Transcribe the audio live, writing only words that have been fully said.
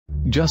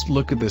Just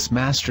look at this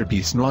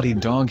masterpiece Naughty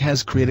Dog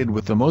has created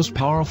with the most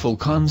powerful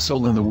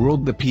console in the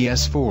world, the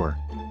PS4.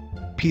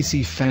 PC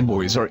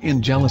fanboys are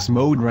in jealous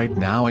mode right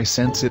now. I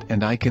sense it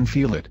and I can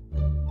feel it.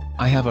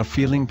 I have a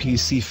feeling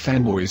PC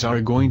fanboys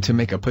are going to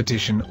make a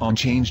petition on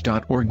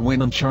change.org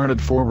when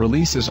Uncharted 4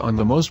 releases on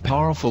the most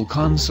powerful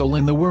console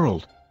in the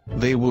world.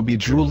 They will be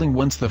drooling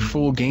once the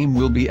full game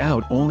will be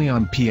out only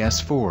on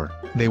PS4.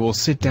 They will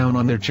sit down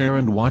on their chair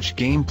and watch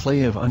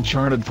gameplay of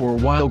Uncharted 4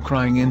 while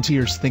crying in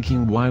tears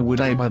thinking, why would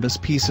I buy this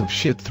piece of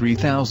shit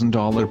 $3,000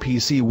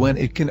 PC when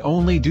it can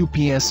only do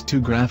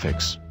PS2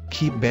 graphics?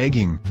 Keep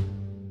begging.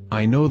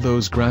 I know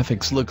those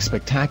graphics look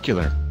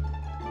spectacular.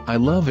 I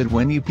love it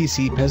when you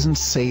PC peasants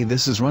say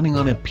this is running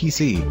on a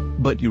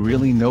PC, but you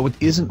really know it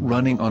isn't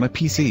running on a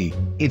PC,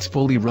 it's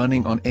fully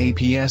running on a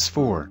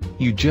PS4.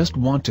 You just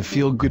want to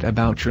feel good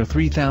about your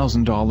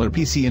 $3,000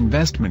 PC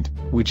investment,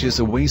 which is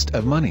a waste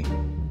of money.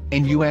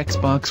 And you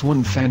Xbox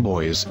One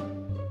fanboys,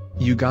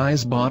 you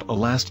guys bought a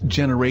last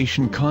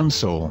generation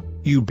console,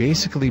 you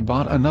basically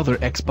bought another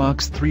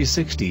Xbox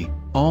 360,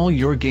 all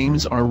your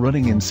games are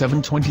running in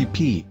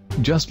 720p,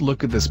 just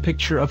look at this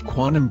picture of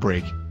Quantum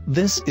Break.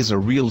 This is a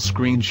real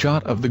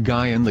screenshot of the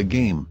guy in the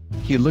game,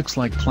 he looks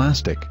like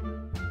plastic.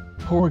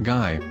 Poor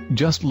guy,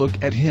 just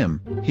look at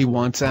him, he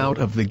wants out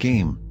of the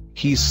game,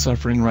 he's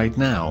suffering right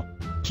now.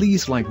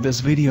 Please like this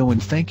video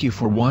and thank you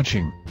for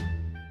watching.